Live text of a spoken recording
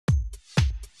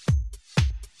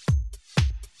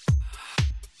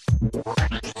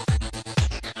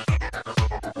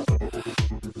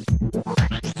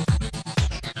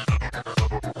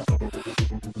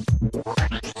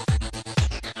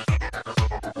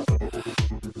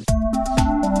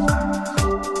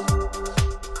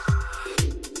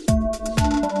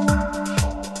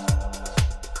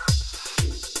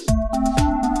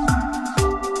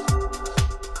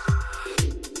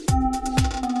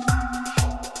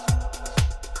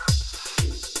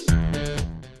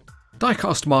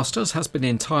Diecast Masters has been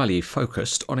entirely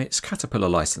focused on its Caterpillar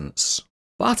license,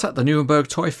 but at the Nuremberg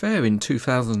Toy Fair in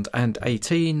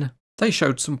 2018, they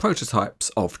showed some prototypes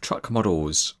of truck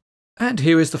models. And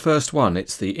here is the first one.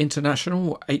 It's the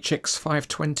International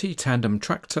HX520 tandem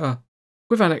tractor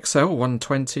with an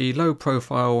XL120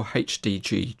 low-profile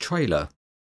HDG trailer.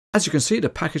 As you can see, the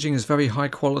packaging is very high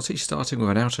quality, starting with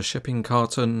an outer shipping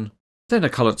carton, then a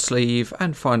coloured sleeve,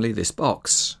 and finally this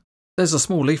box. There's a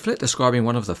small leaflet describing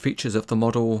one of the features of the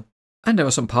model, and there are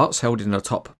some parts held in a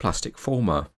top plastic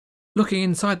former. Looking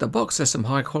inside the box, there's some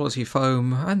high quality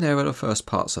foam, and there are the first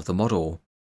parts of the model.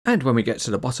 And when we get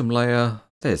to the bottom layer,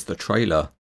 there's the trailer.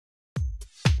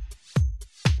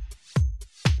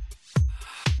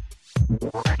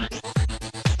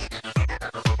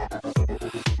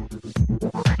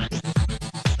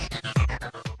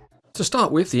 To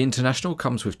start with, the International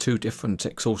comes with two different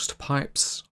exhaust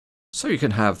pipes, so you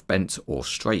can have bent or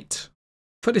straight.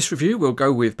 For this review we'll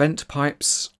go with bent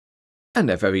pipes, and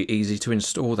they're very easy to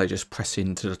install. They just press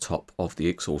into the top of the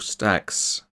exhaust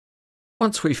stacks.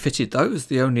 Once we've fitted those,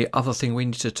 the only other thing we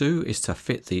need to do is to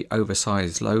fit the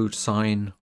oversized load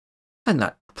sign, and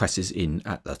that presses in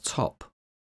at the top.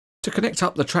 To connect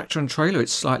up the tractor and trailer,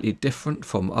 it's slightly different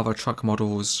from other truck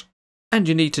models, and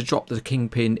you need to drop the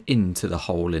kingpin into the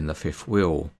hole in the fifth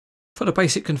wheel. For the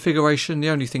basic configuration, the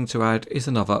only thing to add is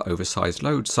another oversized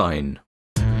load sign.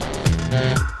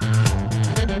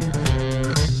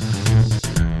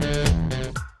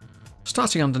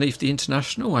 Starting underneath the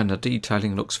International, and the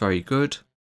detailing looks very good.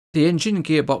 The engine,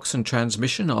 gearbox and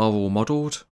transmission are all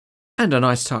modelled, and a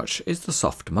nice touch is the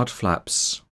soft mud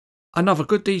flaps. Another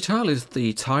good detail is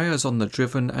the tyres on the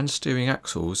driven and steering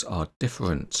axles are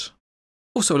different.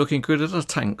 Also looking good are the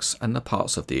tanks and the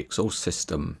parts of the exhaust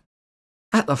system.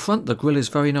 At the front, the grille is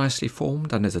very nicely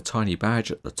formed and there's a tiny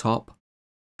badge at the top.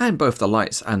 And both the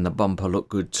lights and the bumper look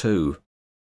good too.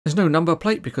 There's no number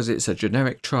plate because it's a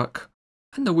generic truck,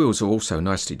 and the wheels are also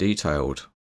nicely detailed.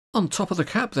 On top of the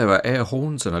cab there are air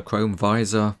horns and a chrome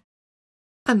visor,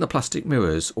 and the plastic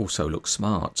mirrors also look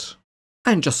smart.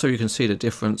 And just so you can see the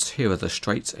difference, here are the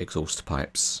straight exhaust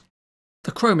pipes.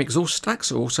 The chrome exhaust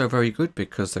stacks are also very good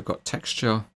because they've got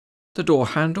texture. The door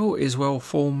handle is well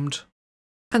formed,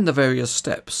 and the various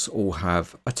steps all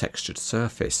have a textured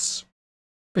surface.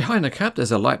 Behind the cab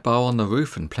there's a light bar on the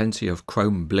roof and plenty of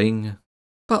chrome bling,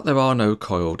 but there are no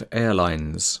coiled air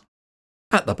lines.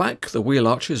 At the back the wheel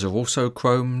arches are also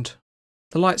chromed,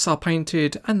 the lights are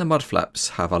painted, and the mud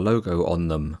flaps have a logo on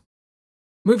them.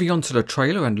 Moving on to the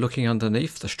trailer and looking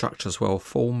underneath, the structure's well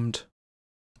formed,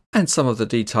 and some of the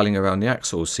detailing around the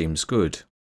axles seems good.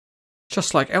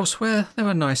 Just like elsewhere, there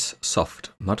are nice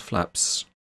soft mud flaps.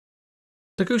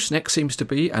 The gooseneck seems to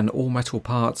be an all-metal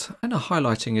part, and a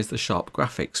highlighting is the sharp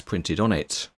graphics printed on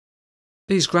it.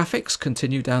 These graphics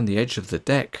continue down the edge of the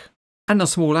deck, and the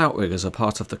small outriggers are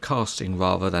part of the casting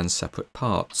rather than separate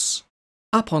parts.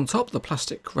 Up on top, the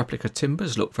plastic replica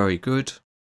timbers look very good,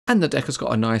 and the deck has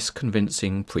got a nice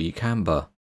convincing pre-camber.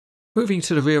 Moving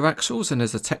to the rear axles, and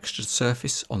there's a textured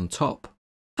surface on top,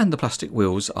 and the plastic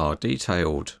wheels are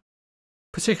detailed.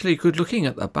 Particularly good looking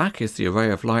at the back is the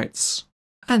array of lights,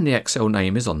 and the XL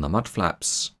name is on the mud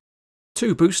flaps.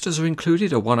 Two boosters are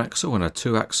included, a 1-axle and a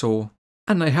 2-axle,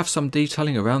 and they have some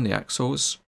detailing around the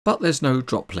axles, but there's no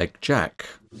drop leg jack.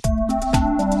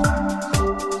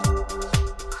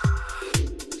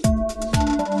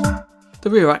 The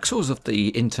rear axles of the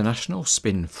International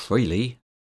spin freely,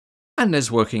 and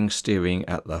there's working steering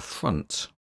at the front.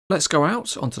 Let's go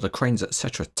out onto the Cranes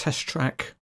etc. test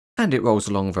track, and it rolls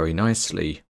along very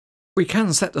nicely. We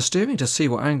can set the steering to see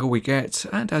what angle we get,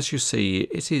 and as you see,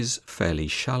 it is fairly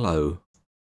shallow.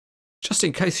 Just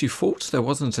in case you thought there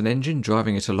wasn't an engine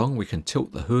driving it along, we can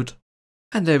tilt the hood,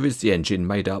 and there is the engine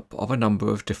made up of a number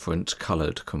of different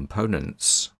coloured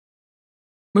components.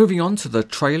 Moving on to the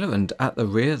trailer, and at the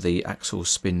rear the axles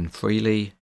spin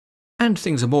freely, and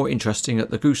things are more interesting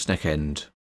at the gooseneck end,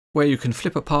 where you can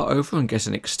flip a part over and get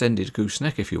an extended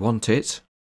gooseneck if you want it,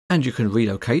 and you can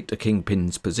relocate the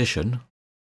kingpin's position,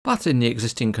 but in the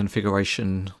existing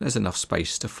configuration there's enough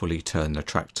space to fully turn the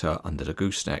tractor under the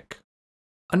gooseneck.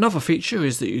 Another feature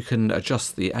is that you can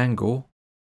adjust the angle,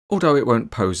 although it won't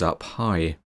pose up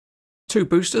high. Two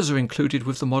boosters are included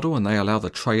with the model and they allow the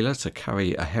trailer to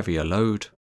carry a heavier load.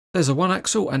 There's a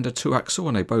 1-axle and a 2-axle,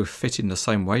 and they both fit in the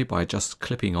same way by just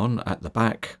clipping on at the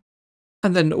back.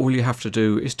 And then all you have to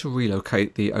do is to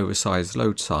relocate the oversized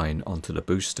load sign onto the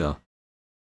booster.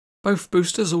 Both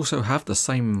boosters also have the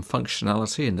same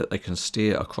functionality in that they can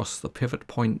steer across the pivot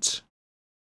point.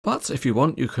 But if you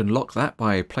want, you can lock that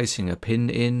by placing a pin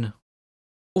in,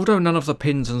 although none of the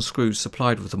pins and screws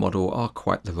supplied with the model are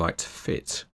quite the right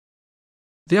fit.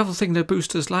 The other thing the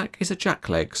boosters lack is a jack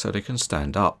leg so they can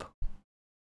stand up.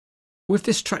 With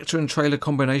this tractor and trailer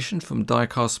combination from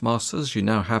Diecast Masters, you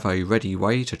now have a ready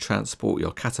way to transport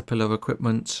your Caterpillar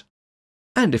equipment,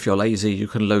 and if you're lazy you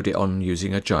can load it on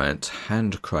using a giant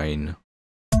hand crane.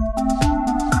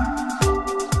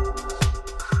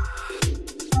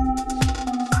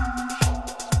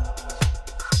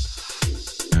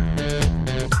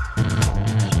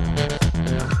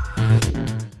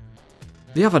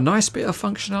 The other nice bit of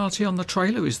functionality on the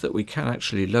trailer is that we can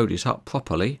actually load it up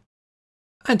properly.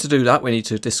 And to do that we need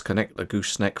to disconnect the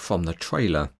gooseneck from the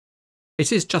trailer.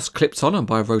 It is just clipped on, and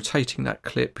by rotating that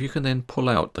clip you can then pull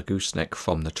out the gooseneck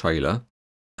from the trailer.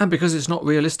 And because it's not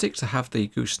realistic to have the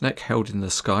gooseneck held in the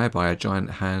sky by a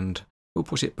giant hand, we'll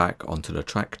put it back onto the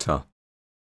tractor.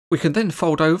 We can then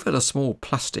fold over the small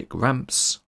plastic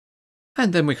ramps,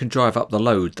 and then we can drive up the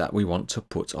load that we want to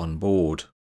put on board.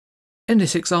 In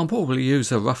this example we'll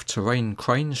use a rough terrain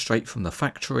crane straight from the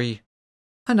factory,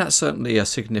 and that's certainly a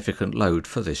significant load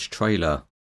for this trailer.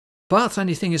 But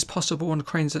anything is possible on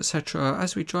cranes etc.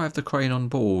 as we drive the crane on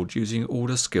board using all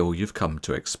the skill you've come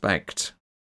to expect.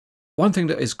 One thing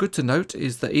that is good to note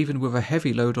is that even with a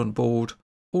heavy load on board,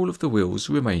 all of the wheels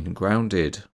remain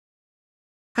grounded.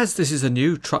 As this is a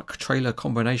new truck-trailer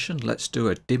combination, let's do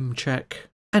a dim check.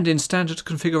 And in standard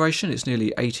configuration it's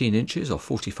nearly 18 inches or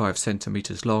 45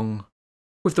 centimeters long.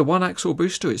 With the one axle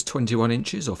booster it's 21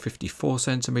 inches or 54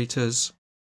 centimeters.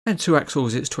 And two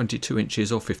axles it's 22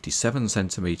 inches or 57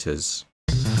 centimeters.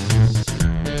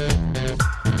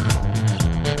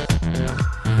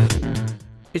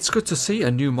 It's good to see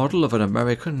a new model of an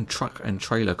American truck and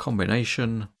trailer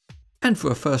combination, and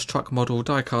for a first truck model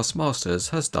Diecast Masters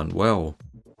has done well.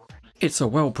 It's a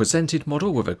well presented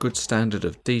model with a good standard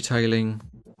of detailing,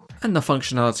 and the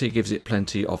functionality gives it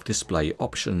plenty of display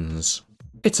options.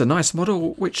 It's a nice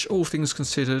model which, all things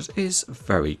considered, is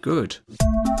very good.